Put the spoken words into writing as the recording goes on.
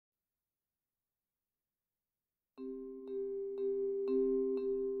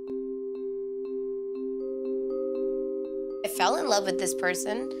fell in love with this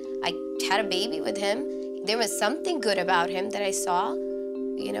person. I had a baby with him. There was something good about him that I saw.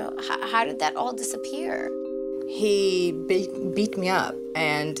 You know, how did that all disappear? He beat me up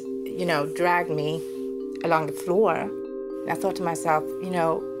and, you know, dragged me along the floor. And I thought to myself, you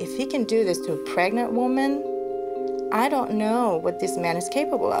know, if he can do this to a pregnant woman, I don't know what this man is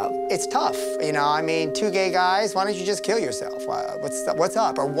capable of. It's tough, you know, I mean, two gay guys, why don't you just kill yourself? What's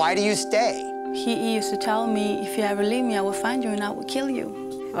up? Or why do you stay? He used to tell me, if you ever leave me, I will find you and I will kill you.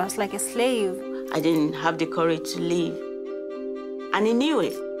 I was like a slave. I didn't have the courage to leave. And he knew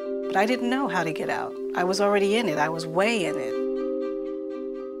it. But I didn't know how to get out. I was already in it. I was way in it.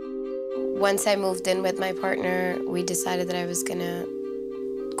 Once I moved in with my partner, we decided that I was gonna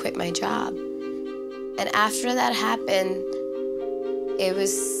quit my job. And after that happened, it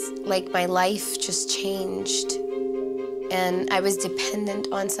was like my life just changed. And I was dependent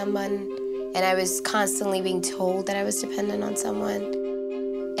on someone, and I was constantly being told that I was dependent on someone.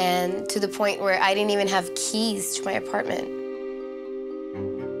 And to the point where I didn't even have keys to my apartment.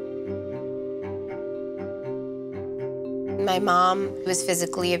 My mom was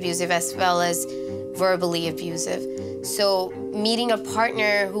physically abusive as well as verbally abusive. So meeting a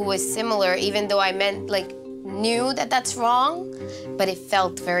partner who was similar, even though I knew that that's wrong, but it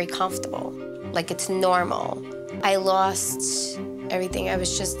felt very comfortable, like it's normal. I lost everything. I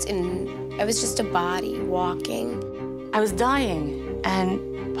was just a body walking. I was dying,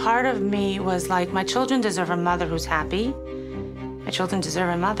 and part of me was like, my children deserve a mother who's happy. My children deserve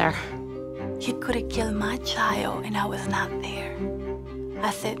a mother. He could have killed my child, and I was not there. I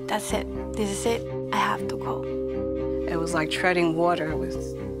said, that's it. This is it. I have to go. It was like treading water with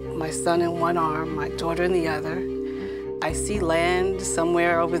my son in one arm, my daughter in the other. I see land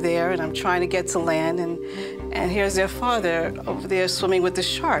somewhere over there, and I'm trying to get to land, and here's their father over there swimming with the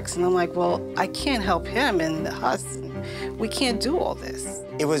sharks. And I'm like, well, I can't help him and us. We can't do all this.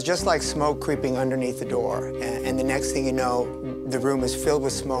 It was just like smoke creeping underneath the door, and the next thing you know, the room is filled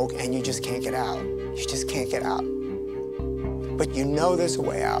with smoke, and you just can't get out. You just can't get out. But you know there's a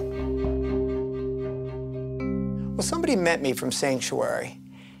way out. Well, somebody met me from Sanctuary,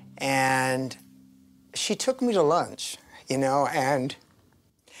 and she took me to lunch, you know, and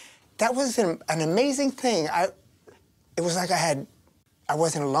that was an amazing thing. It was like I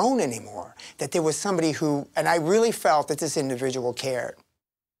wasn't alone anymore, that there was somebody who, and I really felt that this individual cared.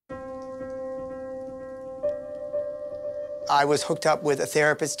 I was hooked up with a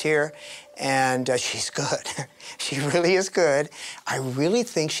therapist here, and she's good. She really is good. I really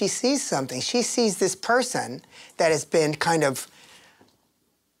think she sees something. She sees this person that has been kind of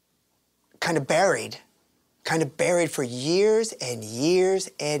buried for years and years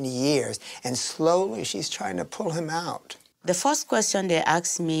and years, and slowly she's trying to pull him out. The first question they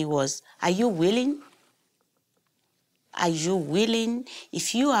asked me was, are you willing? Are you willing?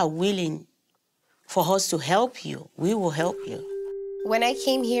 If you are willing for us to help you, we will help you. When I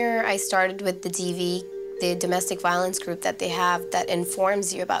came here, I started with the DV, the domestic violence group that they have that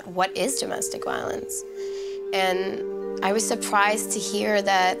informs you about what is domestic violence. And I was surprised to hear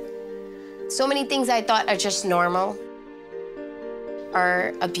that so many things I thought are just normal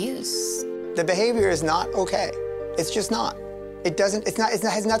are abuse. The behavior is not okay. It's just not. It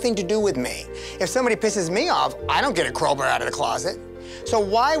has nothing to do with me. If somebody pisses me off, I don't get a crowbar out of the closet. So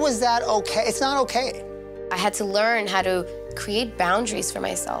why was that okay? It's not okay. I had to learn how to create boundaries for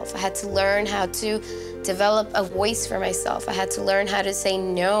myself. I had to learn how to develop a voice for myself. I had to learn how to say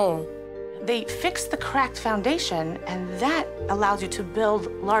no. They fix the cracked foundation, and that allows you to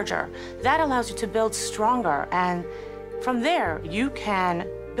build larger. That allows you to build stronger, and from there, you can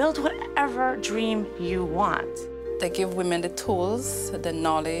build whatever dream you want. They give women the tools, the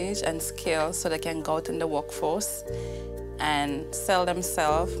knowledge and skills so they can go out in the workforce and sell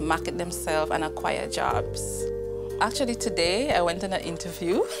themselves, market themselves, and acquire jobs. Actually, today, I went on an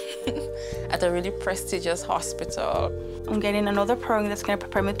interview at a really prestigious hospital. I'm getting another program that's going to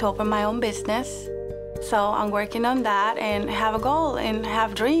prepare me to open my own business. So I'm working on that and have a goal and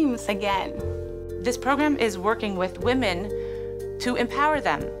have dreams again. This program is working with women to empower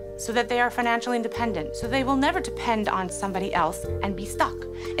them so that they are financially independent, so they will never depend on somebody else and be stuck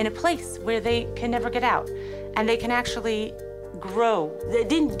in a place where they can never get out, and they can actually grow. They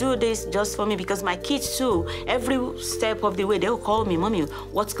didn't do this just for me, because my kids too, every step of the way, they'll call me, Mommy,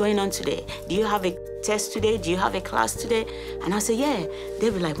 what's going on today? Do you have a test today? Do you have a class today? And I say, yeah.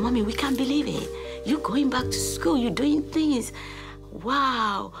 They'll be like, Mommy, we can't believe it. You're going back to school, you're doing things.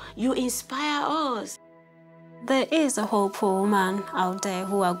 Wow, you inspire us. There is a hope for women out there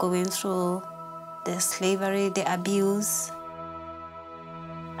who are going through the slavery, the abuse.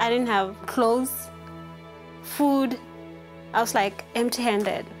 I didn't have clothes, food, I was like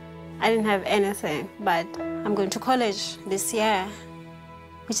empty-handed. I didn't have anything, but I'm going to college this year,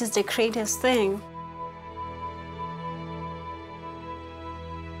 which is the greatest thing.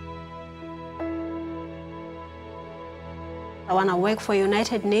 I want to work for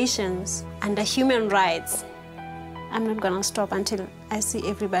United Nations under human rights. I'm not going to stop until I see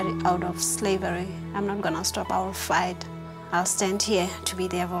everybody out of slavery. I'm not going to stop. I will fight. I'll stand here to be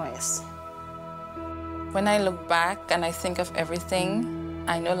their voice. When I look back and I think of everything,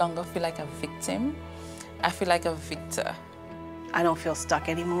 I no longer feel like a victim. I feel like a victor. I don't feel stuck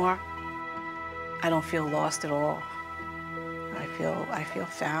anymore. I don't feel lost at all. I feel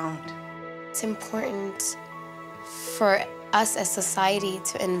found. It's important for us as society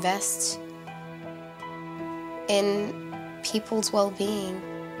to invest in people's well-being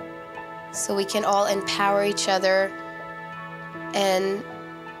so we can all empower each other and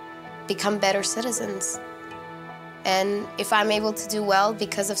become better citizens. And if I'm able to do well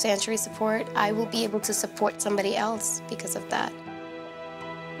because of sanctuary support, I will be able to support somebody else because of that.